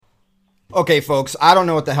Okay, folks, I don't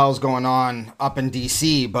know what the hell's going on up in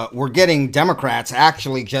D.C., but we're getting Democrats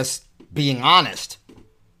actually just being honest.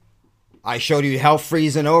 I showed you hell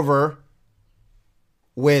freezing over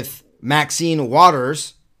with Maxine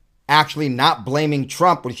Waters actually not blaming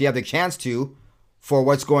Trump, which you have the chance to, for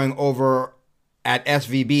what's going over at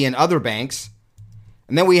SVB and other banks.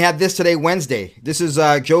 And then we had this today, Wednesday. This is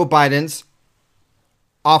Joe Biden's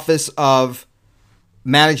Office of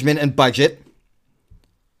Management and Budget,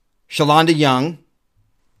 Shalonda Young,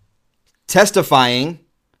 testifying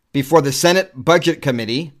before the Senate Budget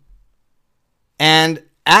Committee and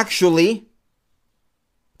actually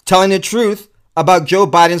telling the truth about Joe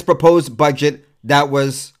Biden's proposed budget that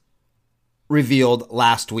was revealed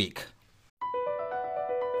last week.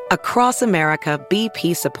 Across America,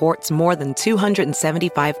 BP supports more than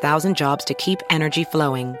 275,000 jobs to keep energy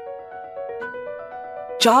flowing.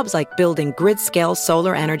 Jobs like building grid-scale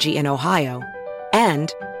solar energy in Ohio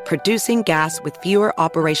and producing gas with fewer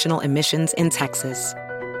operational emissions in Texas.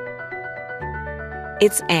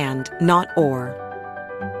 It's and, not or.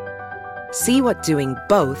 See what doing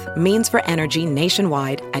both means for energy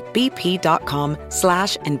nationwide at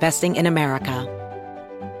bp.com/investing in America.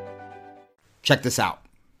 Check this out.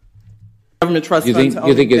 Government trust You funds think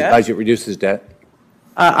only his debt. budget reduces debt?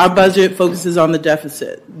 Our budget focuses on the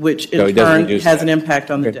deficit, which So in it doesn't turn reduce has debt. an impact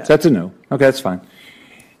on the Okay, debt. so that's a no. Okay, that's fine.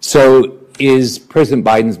 So is President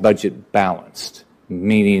Biden's budget balanced?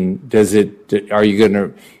 Meaning, are we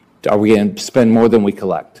going to spend more than we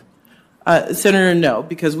collect? Senator, no,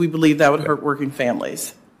 because we believe that would hurt working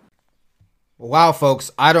families. Wow, folks,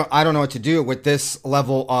 I don't know what to do with this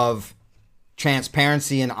level of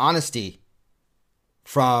transparency and honesty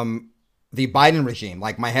from the Biden regime.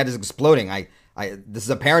 Like, my head is exploding. This is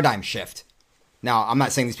a paradigm shift. Now, I'm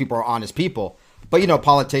not saying these people are honest people, but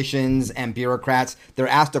politicians and bureaucrats, they're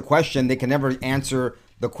asked a question, they can never answer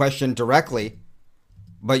the question directly.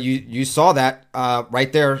 But you saw that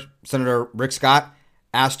right there. Senator Rick Scott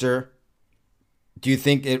asked her, do you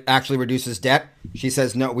think it actually reduces debt? She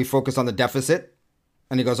says, no, we focus on the deficit.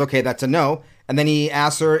 And he goes, okay, that's a no. And then he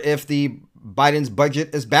asks her if the Biden's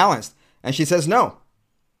budget is balanced. And she says, no,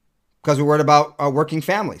 because we're worried about working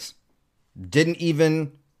families. Didn't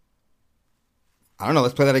even, I don't know,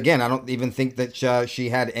 let's play that again. I don't even think that she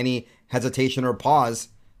had any hesitation or pause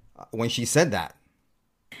when she said that.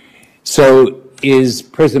 So is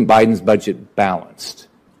President Biden's budget balanced?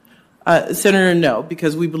 Senator, no,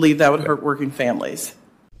 because we believe that would hurt working families.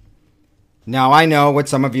 Now, I know what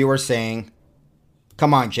some of you are saying.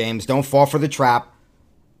 Come on, James, don't fall for the trap.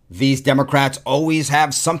 These Democrats always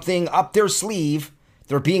have something up their sleeve.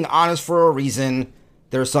 They're being honest for a reason.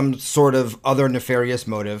 There's some sort of other nefarious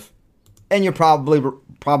motive. And you're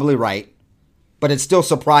probably right. But it's still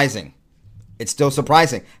surprising. It's still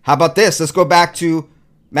surprising. How about this? Let's go back to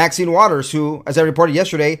Maxine Waters, who, as I reported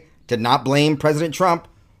yesterday, did not blame President Trump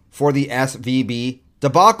for the SVB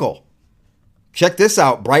debacle. Check this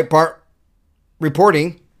out. Breitbart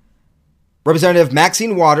reporting. Representative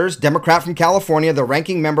Maxine Waters, Democrat from California, the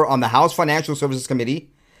ranking member on the House Financial Services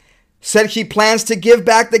Committee, said she plans to give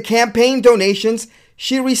back the campaign donations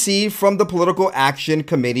she received from the Political Action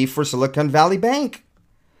Committee for Silicon Valley Bank.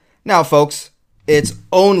 Now, folks, it's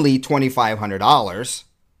only $2,500.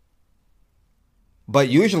 But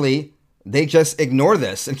usually, they just ignore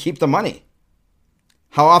this and keep the money.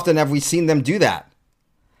 How often have we seen them do that?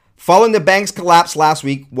 Following the bank's collapse last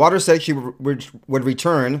week, Waters said she would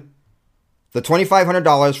return the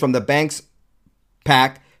 $2,500 from the bank's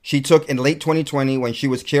PAC she took in late 2020 when she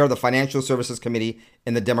was chair of the Financial Services Committee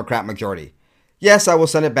in the Democrat majority. Yes, I will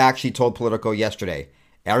send it back, she told Politico yesterday.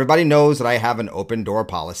 Everybody knows that I have an open door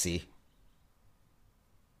policy.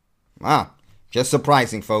 Wow, just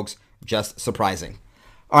surprising, folks. Just surprising.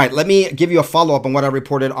 All right, let me give you a follow-up on what I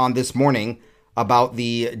reported on this morning about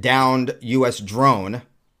the downed U.S. drone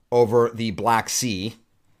over the Black Sea.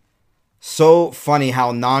 So funny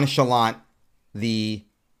how nonchalant the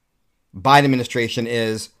Biden administration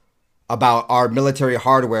is about our military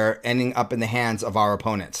hardware ending up in the hands of our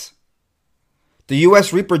opponents. The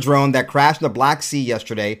U.S. Reaper drone that crashed in the Black Sea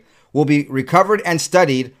yesterday will be recovered and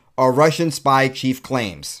studied, a Russian spy chief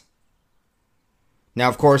claims. Now,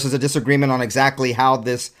 of course, there's a disagreement on exactly how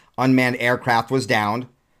this unmanned aircraft was downed.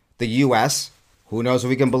 The U.S., who knows if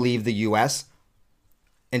we can believe the U.S.,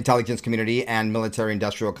 intelligence community and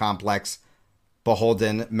military-industrial complex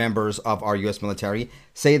beholden members of our U.S. military,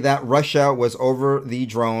 say that Russia was over the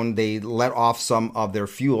drone. They let off some of their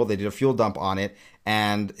fuel. They did a fuel dump on it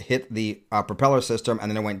and hit the propeller system, and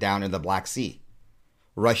then it went down in the Black Sea.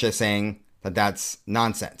 Russia saying that that's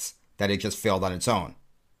nonsense, that it just failed on its own.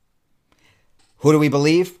 Who do we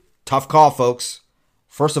believe? Tough call, folks.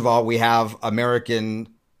 First of all, we have American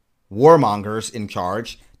warmongers in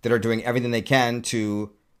charge that are doing everything they can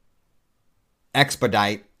to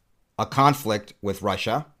expedite a conflict with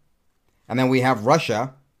Russia. And then we have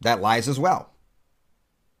Russia that lies as well.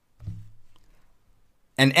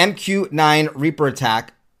 An MQ-9 Reaper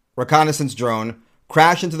attack reconnaissance drone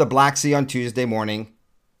crashed into the Black Sea on Tuesday morning,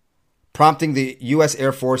 prompting the U.S.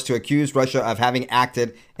 Air Force to accuse Russia of having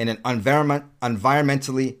acted in an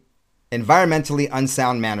environmentally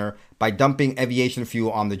unsound manner by dumping aviation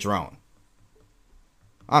fuel on the drone.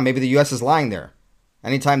 Maybe the U.S. is lying there.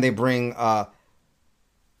 Anytime they bring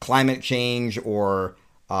climate change or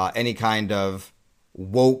any kind of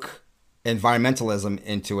woke environmentalism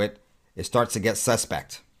into it, it starts to get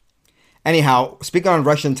suspect. Anyhow, speaking on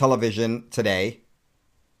Russian television today,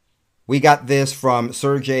 we got this from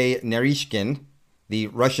Sergei Naryshkin, the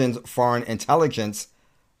Russian Foreign Intelligence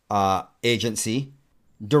Agency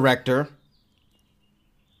director.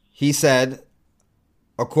 He said,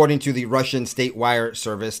 according to the Russian state wire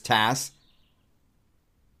service TASS,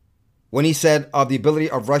 when he said of the ability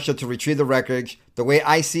of Russia to retrieve the wreckage, the way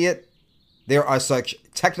I see it, there are such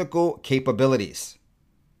technical capabilities.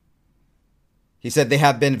 He said they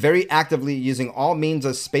have been very actively using all means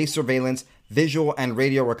of space surveillance, visual and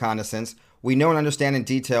radio reconnaissance. We know and understand in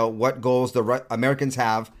detail what goals the Americans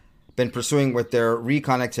have been pursuing with their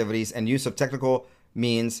recon activities and use of technical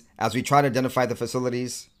means as we try to identify the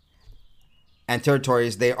facilities and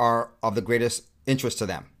territories they are of the greatest interest to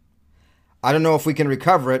them. I don't know if we can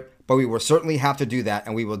recover it, but we will certainly have to do that,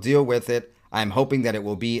 and we will deal with it. I am hoping that it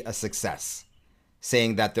will be a success,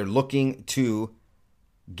 saying that they're looking to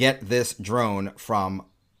get this drone from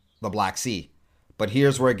the Black Sea. But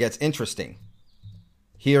here's where it gets interesting.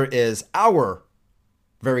 Here is our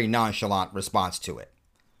very nonchalant response to it.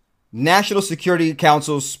 National Security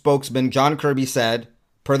Council spokesman John Kirby said,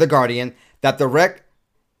 per The Guardian, that the wreck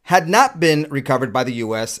had not been recovered by the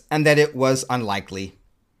U.S. and that it was unlikely.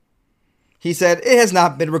 He said, it has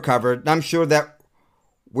not been recovered. I'm not sure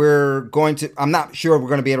we're going to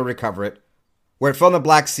be able to recover it. Where it fell in the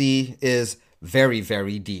Black Sea is very,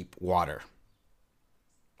 very deep water.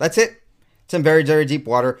 That's it. It's in very, very deep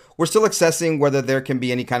water. We're still assessing whether there can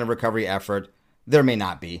be any kind of recovery effort. There may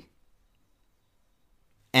not be.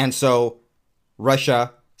 And so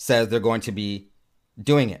Russia says they're going to be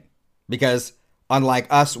doing it. Because unlike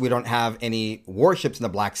us, we don't have any warships in the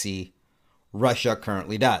Black Sea. Russia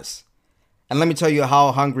currently does. And let me tell you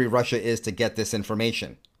how hungry Russia is to get this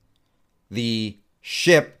information. The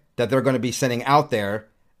ship that they're going to be sending out there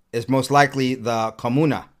is most likely the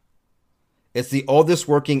Komuna. It's the oldest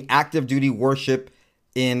working active duty warship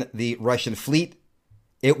in the Russian fleet.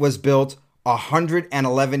 It was built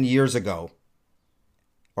 111 years ago.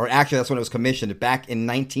 Or actually, that's when it was commissioned, back in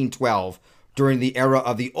 1912, during the era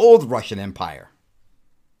of the old Russian Empire.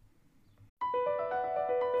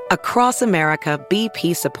 Across America,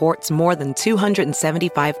 BP supports more than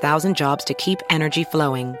 275,000 jobs to keep energy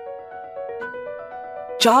flowing.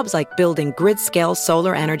 Jobs like building grid-scale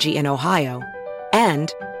solar energy in Ohio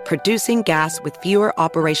and producing gas with fewer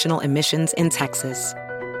operational emissions in Texas.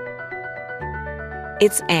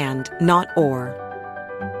 It's and, not or.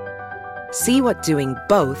 See what doing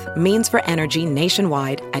both means for energy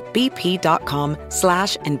nationwide at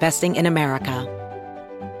bp.com/investing in America.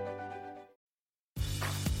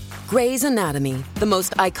 Grey's Anatomy, the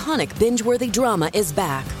most iconic binge-worthy drama, is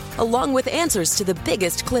back, along with answers to the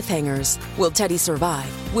biggest cliffhangers. Will Teddy survive?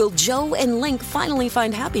 Will Joe and Link finally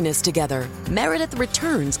find happiness together? Meredith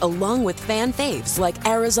returns along with fan faves like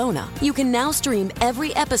Arizona. You can now stream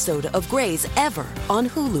every episode of Grey's ever on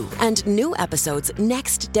Hulu, and new episodes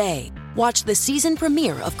next day. Watch the season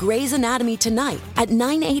premiere of Grey's Anatomy tonight at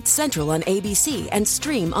 9/8 Central on ABC and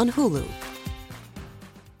stream on Hulu.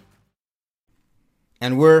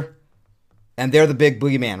 And they're the big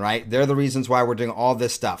boogeyman, right? They're the reasons why we're doing all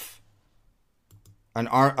this stuff.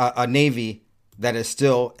 A Navy that is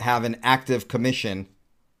still have an active commission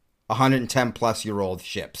 110 plus year old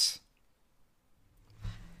ships.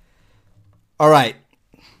 All right.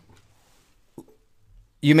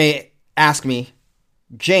 You may ask me,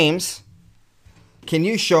 James, can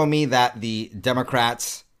you show me that the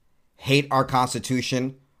Democrats hate our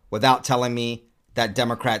Constitution without telling me that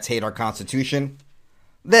Democrats hate our Constitution?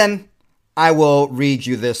 Then I will read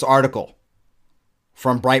you this article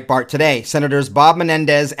from Breitbart today. Senators Bob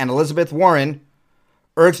Menendez and Elizabeth Warren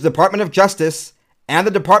urge the Department of Justice and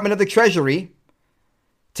the Department of the Treasury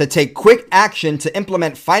to take quick action to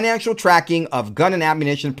implement financial tracking of gun and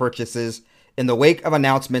ammunition purchases in the wake of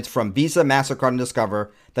announcements from Visa, MasterCard, and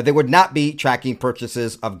Discover that they would not be tracking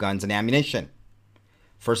purchases of guns and ammunition.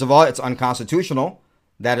 First of all, it's unconstitutional.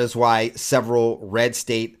 That is why several red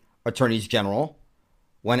state attorneys general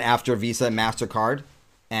went after Visa and MasterCard,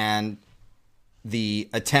 and the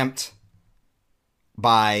attempt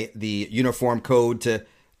by the Uniform Code to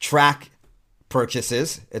track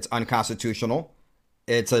purchases. It's unconstitutional.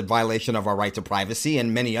 It's a violation of our right to privacy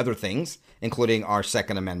and many other things, including our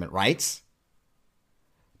Second Amendment rights.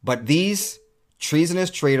 But these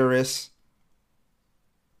treasonous, traitorous,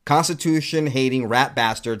 Constitution-hating rat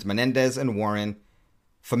bastards, Menendez and Warren,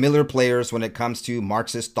 familiar players when it comes to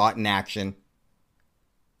Marxist thought and action,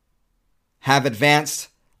 have advanced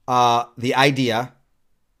the idea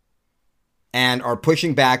and are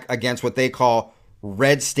pushing back against what they call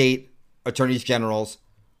red state attorneys generals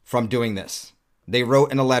from doing this. They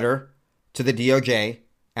wrote in a letter to the DOJ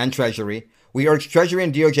and Treasury, "We urge Treasury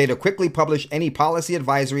and DOJ to quickly publish any policy,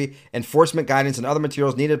 advisory, enforcement guidance, and other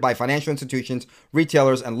materials needed by financial institutions,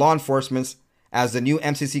 retailers, and law enforcement as the new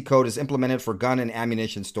MCC code is implemented for gun and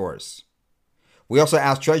ammunition stores. We also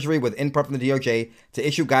ask Treasury, with input from the DOJ, to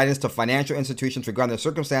issue guidance to financial institutions regarding the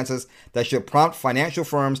circumstances that should prompt financial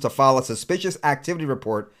firms to file a suspicious activity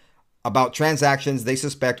report about transactions they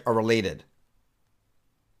suspect are related."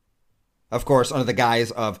 Of course, under the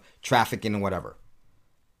guise of trafficking and whatever.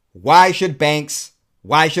 Why should banks,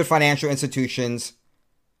 why should financial institutions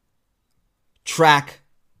track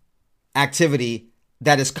activity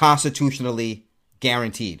that is constitutionally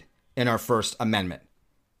guaranteed in our First Amendment?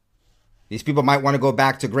 These people might want to go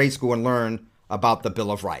back to grade school and learn about the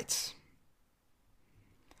Bill of Rights.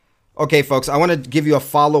 Okay, folks, I want to give you a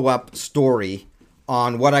follow-up story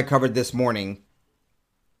on what I covered this morning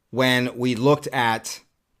when we looked at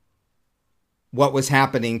what was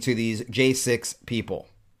happening to these J6 people.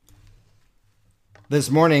 This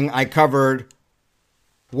morning, I covered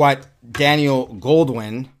what Daniel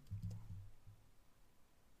Goldwyn,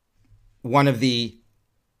 one of the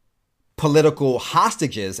political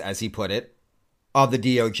hostages, as he put it, of the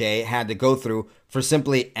DOJ, had to go through for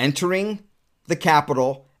simply entering the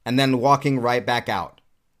Capitol and then walking right back out.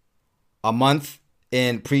 A month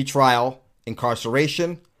in pretrial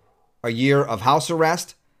incarceration, a year of house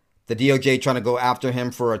arrest, the DOJ trying to go after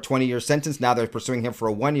him for a 20-year sentence. Now they're pursuing him for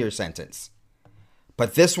a 1-year sentence.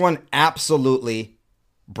 But this one absolutely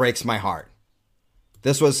breaks my heart.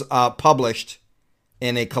 This was published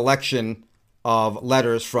in a collection of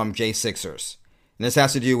letters from J6ers. And this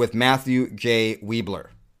has to do with Matthew J. Weibler.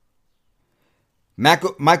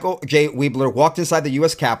 Michael J. Weibler walked inside the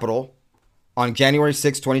U.S. Capitol on January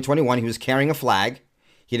 6, 2021. He was carrying a flag.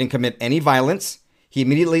 He didn't commit any violence. He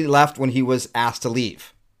immediately left when he was asked to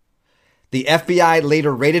leave. The FBI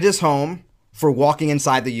later raided his home for walking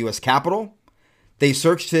inside the U.S. Capitol. They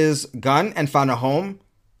searched his gun and found a home.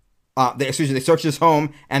 They searched his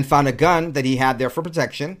home and found a gun that he had there for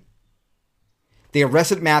protection. They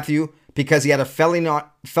arrested Matthew because he had a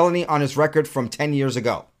felony on his record from 10 years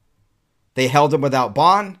ago. They held him without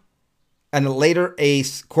bond, and later a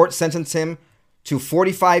court sentenced him to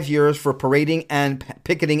 45 years for parading and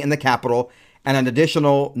picketing in the Capitol, and an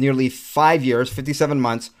additional nearly 5 years, 57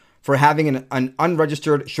 months, for having an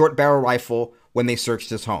unregistered short barrel rifle when they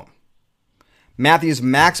searched his home. Matthew's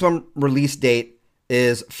maximum release date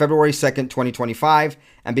is February 2nd, 2025,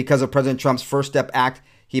 and because of President Trump's First Step Act,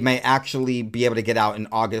 he may actually be able to get out in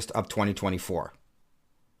August of 2024.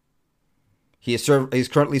 He's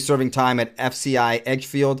currently serving time at FCI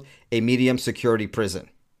Edgefield, a medium security prison.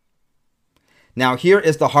 Now, here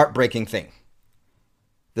is the heartbreaking thing.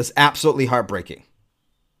 This absolutely heartbreaking.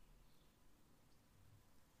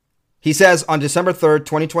 He says on December 3rd,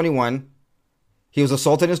 2021, he was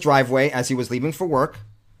assaulted in his driveway as he was leaving for work.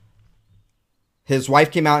 His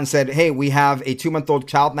wife came out and said, "Hey, we have a 2-month-old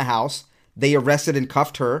child in the house." They arrested and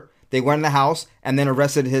cuffed her. They went in the house and then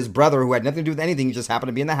arrested his brother, who had nothing to do with anything. He just happened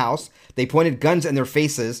to be in the house. They pointed guns in their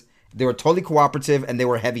faces. They were totally cooperative and they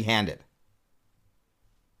were heavy-handed.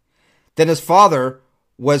 Then his father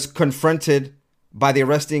was confronted by the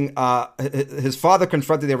arresting, his father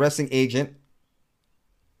confronted the arresting agent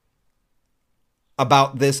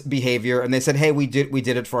about this behavior, and they said, "Hey, we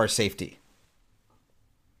did it for our safety."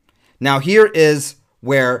 Now, here is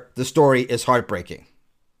where the story is heartbreaking.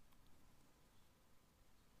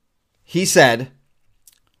 He said,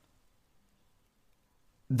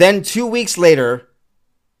 then 2 weeks later,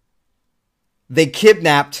 they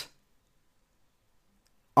kidnapped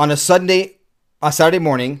on a Saturday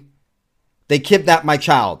morning, they kidnapped my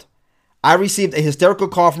child. I received a hysterical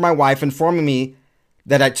call from my wife informing me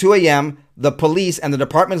that at 2 a.m., the police and the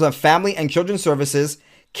Department of Family and Children's Services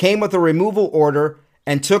came with a removal order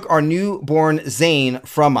and took our newborn Zane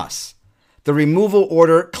from us. The removal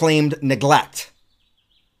order claimed neglect.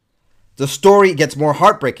 The story gets more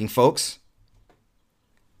heartbreaking, folks.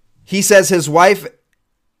 He says his wife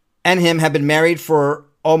and him had been married for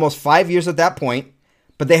almost 5 years at that point,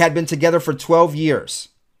 but they had been together for 12 years.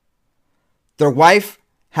 Their wife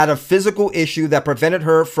had a physical issue that prevented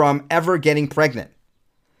her from ever getting pregnant.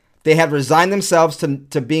 They had resigned themselves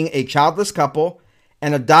to being a childless couple,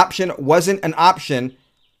 and adoption wasn't an option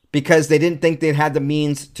because they didn't think they had the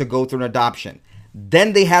means to go through an adoption.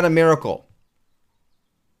 Then they had a miracle.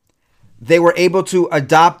 They were able to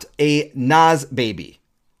adopt a Nas baby,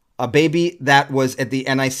 a baby that was at the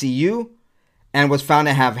NICU and was found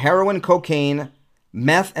to have heroin, cocaine,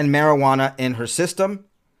 meth, and marijuana in her system.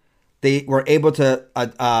 They were able to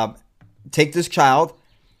take this child,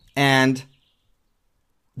 and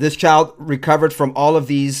this child recovered from all of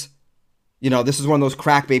these. This is one of those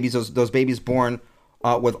crack babies, those babies born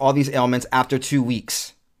with all these ailments after 2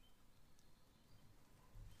 weeks.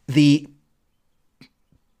 The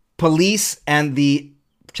police and the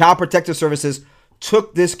Child Protective Services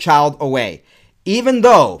took this child away, even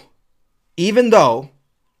though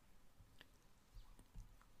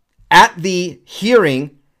at the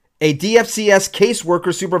hearing, a DFCS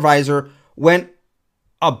caseworker supervisor went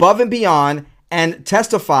above and beyond and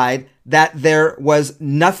testified that there was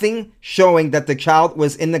nothing showing that the child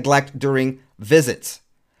was in neglect during visits.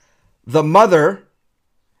 The mother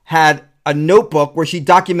had a notebook where she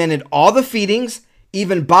documented all the feedings,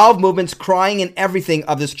 even bowel movements, crying, and everything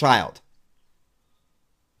of this child.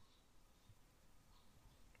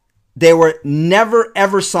 There were never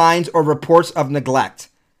ever signs or reports of neglect.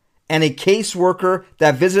 And a caseworker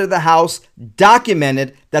that visited the house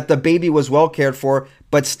documented that the baby was well cared for,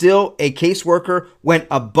 but still a caseworker went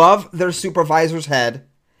above their supervisor's head,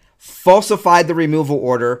 falsified the removal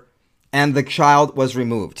order, and the child was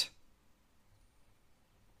removed.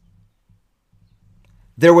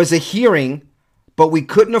 There was a hearing, but we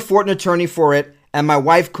couldn't afford an attorney for it, and my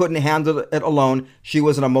wife couldn't handle it alone. She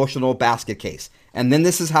was an emotional basket case. And then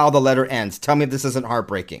this is how the letter ends. Tell me if this isn't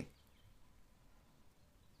heartbreaking.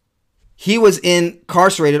 He was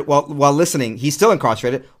incarcerated while listening. He's still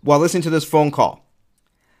incarcerated while listening to this phone call.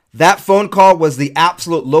 That phone call was the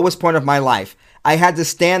absolute lowest point of my life. I had to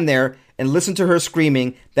stand there and listen to her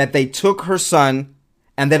screaming that they took her son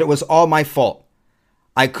and that it was all my fault.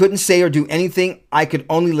 I couldn't say or do anything. I could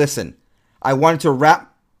only listen. I wanted to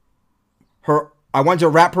wrap her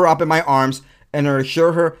up in my arms and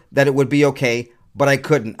assure her that it would be okay, but I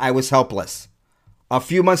couldn't. I was helpless. A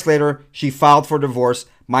few months later, she filed for divorce.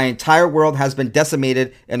 My entire world has been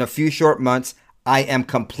decimated in a few short months. I am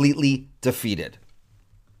completely defeated.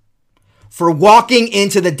 For walking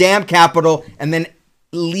into the damn Capitol and then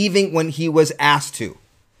leaving when he was asked to.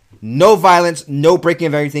 No violence, no breaking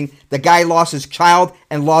of anything. The guy lost his child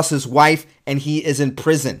and lost his wife, and he is in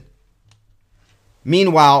prison.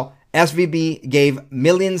 Meanwhile, SVB gave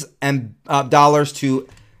millions of dollars to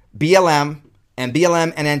BLM, and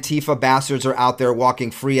BLM and Antifa bastards are out there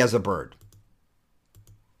walking free as a bird.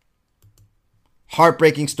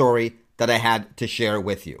 Heartbreaking story that I had to share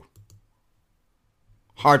with you.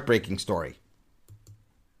 Heartbreaking story.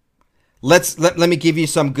 Let me give you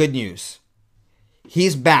some good news.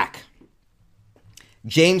 He's back.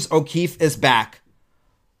 James O'Keefe is back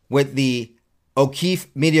with the O'Keefe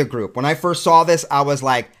Media Group. When I first saw this, I was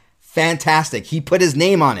like, fantastic. He put his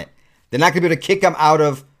name on it. They're not going to be able to kick him out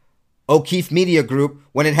of O'Keefe Media Group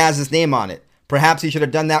when it has his name on it. Perhaps he should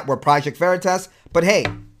have done that with Project Veritas, but hey,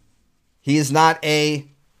 he is not a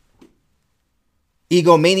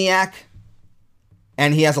egomaniac,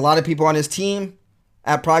 and he has a lot of people on his team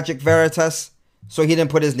at Project Veritas, so he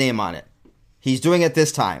didn't put his name on it. He's doing it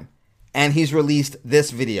this time, and he's released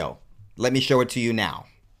this video. Let me show it to you now.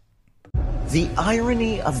 The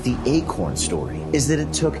irony of the Acorn story is that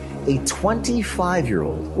it took a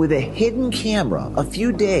 25-year-old with a hidden camera a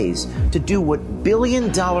few days to do what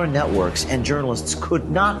billion-dollar networks and journalists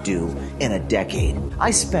could not do in a decade.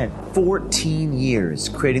 I spent 14 years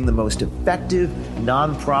creating the most effective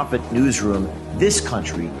nonprofit newsroom this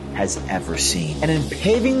country has ever seen. And in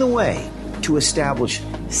paving the way to establish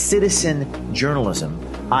citizen journalism,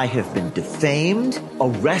 I have been defamed,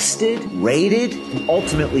 arrested, raided, and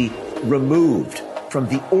ultimately removed from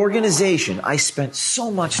the organization I spent so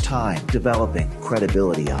much time developing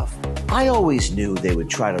credibility of. I always knew they would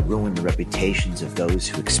try to ruin the reputations of those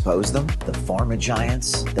who expose them, the pharma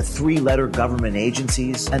giants, the three-letter government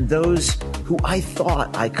agencies, and those who I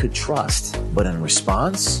thought I could trust. But in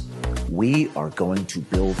response, we are going to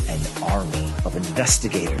build an army of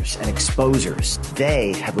investigators and exposers.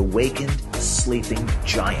 They have awakened a sleeping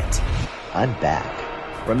giant. I'm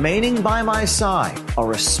back. Remaining by my side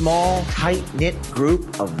are a small, tight-knit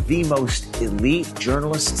group of the most elite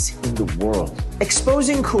journalists in the world.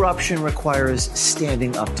 Exposing corruption requires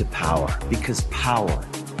standing up to power because power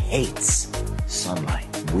hates sunlight.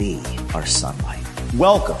 We are sunlight.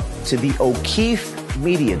 Welcome to the O'Keefe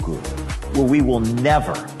Media Group, where we will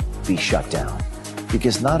never be shut down.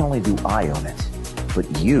 Because not only do I own it,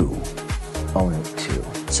 but you own it too.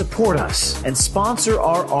 Support us and sponsor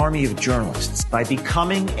our army of journalists by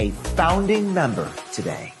becoming a founding member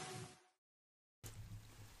today.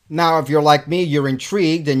 Now, if you're like me, you're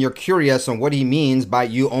intrigued and you're curious on what he means by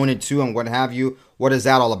you own it too and what have you. What is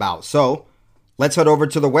that all about? So let's head over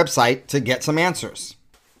to the website to get some answers.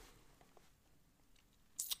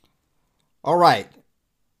 All right.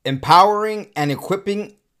 Empowering and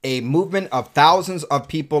equipping a movement of thousands of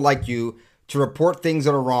people like you to report things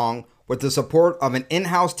that are wrong with the support of an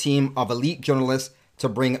in-house team of elite journalists to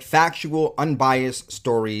bring factual, unbiased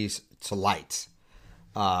stories to light.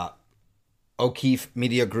 O'Keefe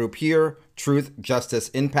Media Group here, Truth, Justice,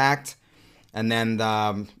 Impact. And then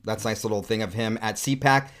that's a nice little thing of him at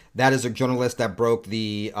CPAC. That is a journalist that broke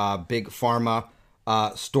the Big Pharma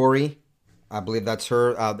story. I believe that's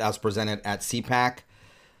her, as presented at CPAC.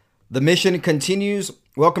 The mission continues.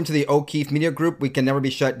 Welcome to the O'Keefe Media Group. We can never be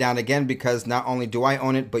shut down again because not only do I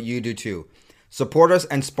own it, but you do too. Support us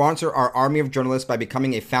and sponsor our army of journalists by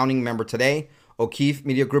becoming a founding member today. O'Keefe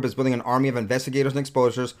Media Group is building an army of investigators and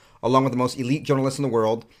exposers along with the most elite journalists in the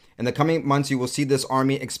world. In the coming months, you will see this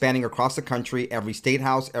army expanding across the country, every state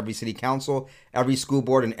house, every city council, every school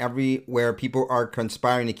board, and everywhere people are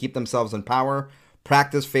conspiring to keep themselves in power,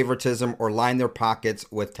 practice favoritism, or line their pockets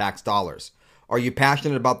with tax dollars. Are you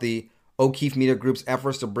passionate about the O'Keefe Media Group's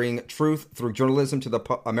efforts to bring truth through journalism to the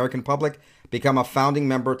American public? Become a founding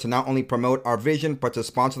member to not only promote our vision, but to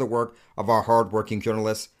sponsor the work of our hardworking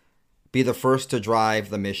journalists. Be the first to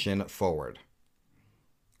drive the mission forward.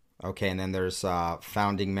 Okay, and then there's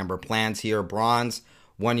founding member plans here. Bronze,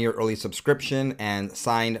 1 year early subscription, and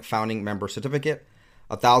signed founding member certificate.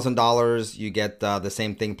 $1,000, you get the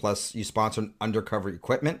same thing, plus you sponsor undercover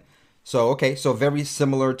equipment. So very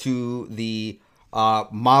similar to the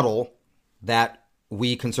model that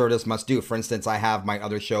we conservatives must do. For instance, I have my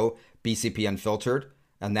other show, BCP Unfiltered,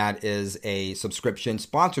 and that is a subscription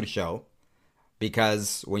sponsored show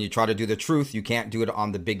because when you try to do the truth, you can't do it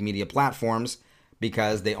on the big media platforms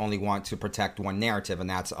because they only want to protect one narrative, and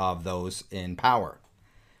that's of those in power.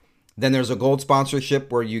 Then there's a gold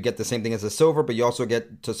sponsorship where you get the same thing as a silver, but you also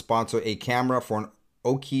get to sponsor a camera for an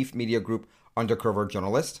O'Keefe Media Group undercover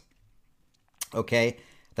journalist. Okay,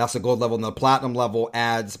 that's the gold level. And the platinum level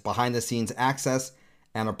adds behind-the-scenes access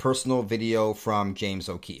and a personal video from James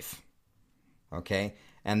O'Keefe. Okay,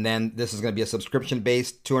 and then this is going to be a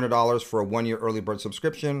subscription-based, $200 for a 1 year early bird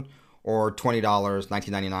subscription, or $20,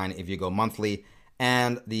 $19.99 if you go monthly.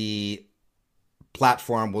 And the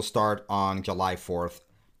platform will start on July 4th,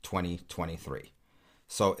 2023.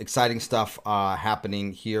 So exciting stuff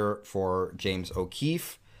happening here for James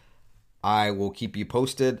O'Keefe. I will keep you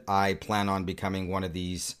posted. I plan on becoming one of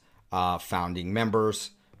these founding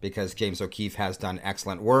members because James O'Keefe has done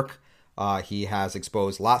excellent work. He has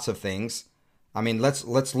exposed lots of things. I mean,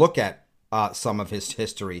 let's look at some of his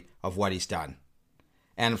history of what he's done.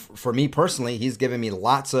 And for me personally, he's given me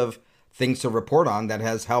lots of things to report on that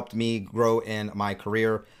has helped me grow in my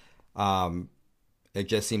career. It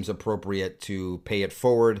just seems appropriate to pay it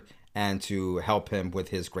forward and to help him with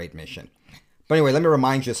his great mission. But anyway, let me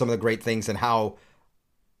remind you of some of the great things and how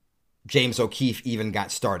James O'Keefe even got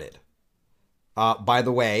started. By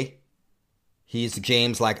the way, he's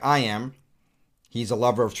James like I am. He's a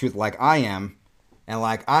lover of truth like I am. And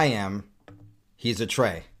like I am, he's a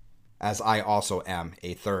Trey, as I also am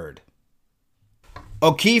a third.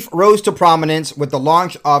 O'Keefe rose to prominence with the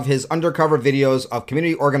launch of his undercover videos of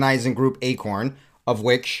community organizing group Acorn, of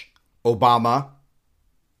which Obama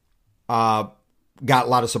got a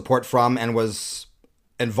lot of support from and was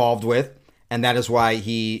involved with, and that is why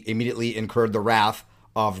he immediately incurred the wrath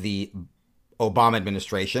of the Obama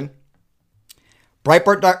administration.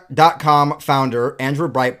 Breitbart.com founder Andrew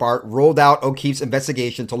Breitbart rolled out O'Keefe's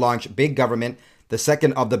investigation to launch Big Government, the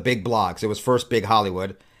second of the big blogs. It was first Big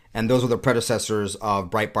Hollywood, and those were the predecessors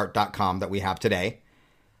of Breitbart.com that we have today.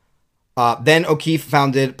 Then O'Keefe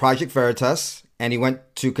founded Project Veritas, and he went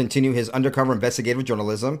to continue his undercover investigative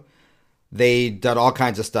journalism. They did all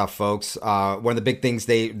kinds of stuff, folks. One of the big things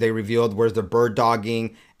they revealed was the bird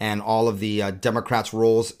dogging and all of the Democrats'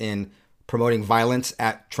 roles in promoting violence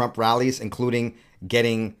at Trump rallies, including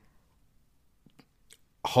getting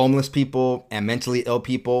homeless people and mentally ill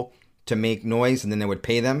people to make noise, and then they would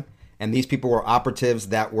pay them. And these people were operatives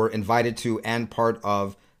that were invited to and part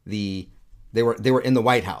of they were in the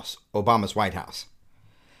White House, Obama's White House.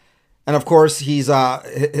 And of course, he's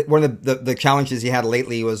one of the challenges he had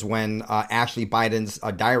lately was when Ashley Biden's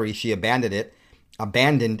diary, she abandoned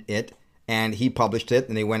it, and he published it,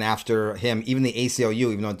 and they went after him. Even the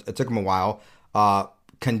ACLU, even though it took him a while,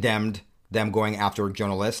 condemned them going after a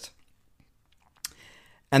journalist.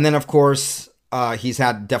 And then, of course, he's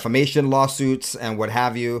had defamation lawsuits and what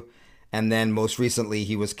have you. And then most recently,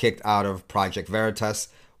 he was kicked out of Project Veritas.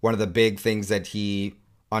 One of the big things that he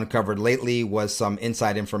uncovered lately was some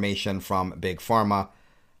inside information from Big Pharma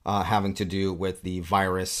having to do with the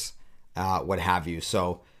virus, what have you.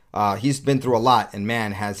 So he's been through a lot, and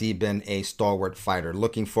man, has he been a stalwart fighter.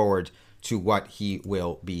 Looking forward to what he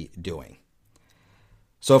will be doing.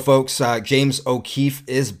 So folks, James O'Keefe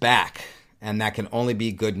is back, and that can only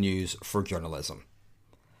be good news for journalism.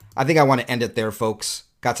 I think I want to end it there, folks.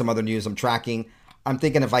 Got some other news I'm tracking. I'm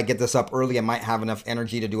thinking if I get this up early, I might have enough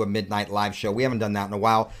energy to do a midnight live show. We haven't done that in a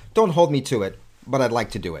while. Don't hold me to it, but I'd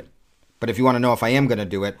like to do it. But if you want to know if I am going to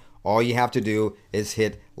do it, all you have to do is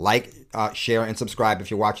hit like, share, and subscribe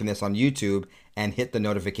if you're watching this on YouTube, and hit the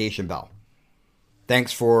notification bell.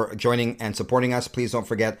 Thanks for joining and supporting us. Please don't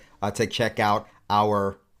forget to check out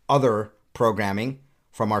our other programming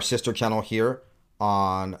from our sister channel here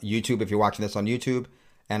on YouTube if you're watching this on YouTube,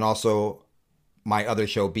 and also my other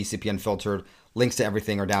show, BCP Unfiltered. Links to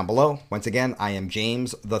everything are down below. Once again, I am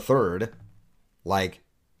James the Third, like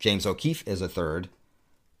James O'Keefe is a third,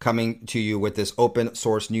 coming to you with this open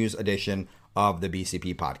source news edition of the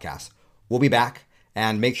BCP podcast. We'll be back,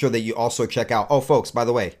 and make sure that you also check out, oh folks, by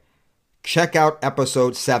the way, check out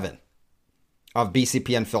episode 7 of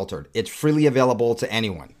BCP Unfiltered. It's freely available to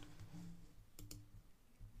anyone.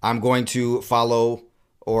 I'm going to follow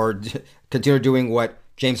or continue doing what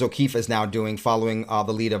James O'Keefe is now doing, following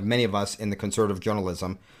the lead of many of us in the conservative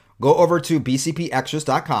journalism. Go over to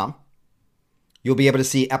bcpextras.com. You'll be able to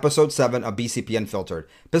see episode 7 of BCP Unfiltered.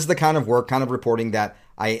 This is the kind of work, kind of reporting that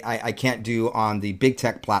I can't do on the big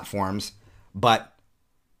tech platforms, but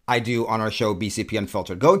I do on our show, BCP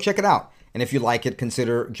Unfiltered. Go check it out. And if you like it,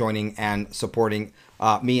 consider joining and supporting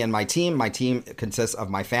me and my team. My team consists of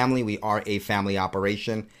my family. We are a family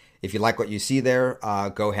operation. If you like what you see there,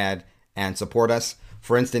 go ahead and support us.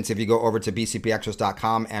 For instance, if you go over to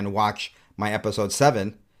bcpextras.com and watch my episode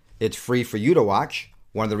 7, it's free for you to watch.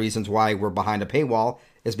 One of the reasons why we're behind a paywall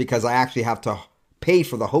is because I actually have to pay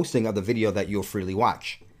for the hosting of the video that you'll freely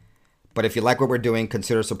watch. But if you like what we're doing,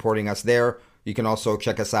 consider supporting us there. You can also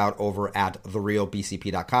check us out over at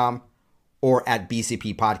therealbcp.com or at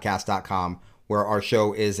bcppodcast.com, where our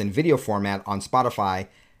show is in video format on Spotify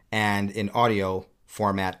and in audio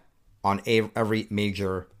format on every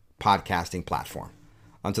major podcasting platform.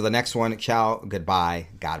 Until the next one, ciao, goodbye,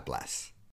 God bless.